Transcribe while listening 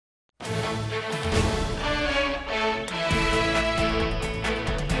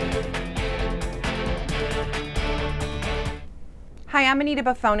Hi, I'm Anita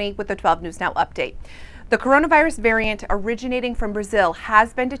Buffoni with the 12 News Now update. The coronavirus variant originating from Brazil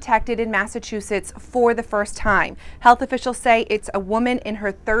has been detected in Massachusetts for the first time. Health officials say it's a woman in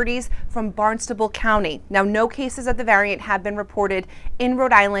her 30s from Barnstable County. Now, no cases of the variant have been reported in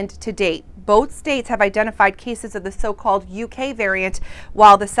Rhode Island to date. Both states have identified cases of the so-called UK variant,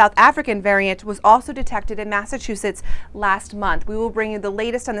 while the South African variant was also detected in Massachusetts last month. We will bring you the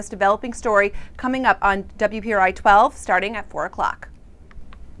latest on this developing story coming up on WPRI 12 starting at 4 o'clock.